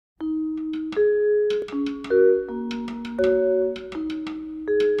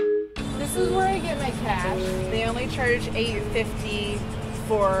charge $8.50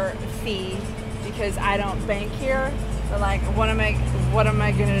 for fee because I don't bank here. But like, what am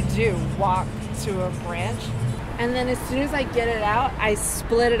I gonna do? Walk to a branch? And then as soon as I get it out, I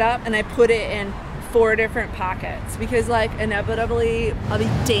split it up and I put it in 4 different pockets, because like inevitably I'll be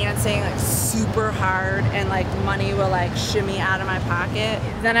dancing like super hard and like money will like shimmy out of my pocket.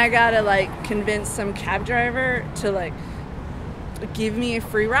 Then I gotta like convince some cab driver to like give me a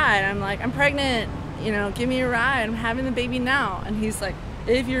free ride. I'm like, I'm pregnant, you know, give me a ride. I'm having the baby now. And he's like,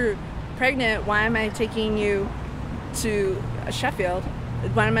 if you're pregnant, why am I taking you to Sheffield?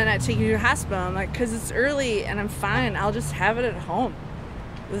 Why am I not taking you to the hospital? I'm like, because it's early and I'm fine. I'll just have it at home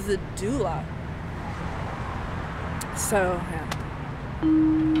with a doula. So, yeah.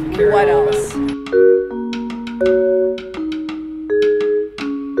 What else?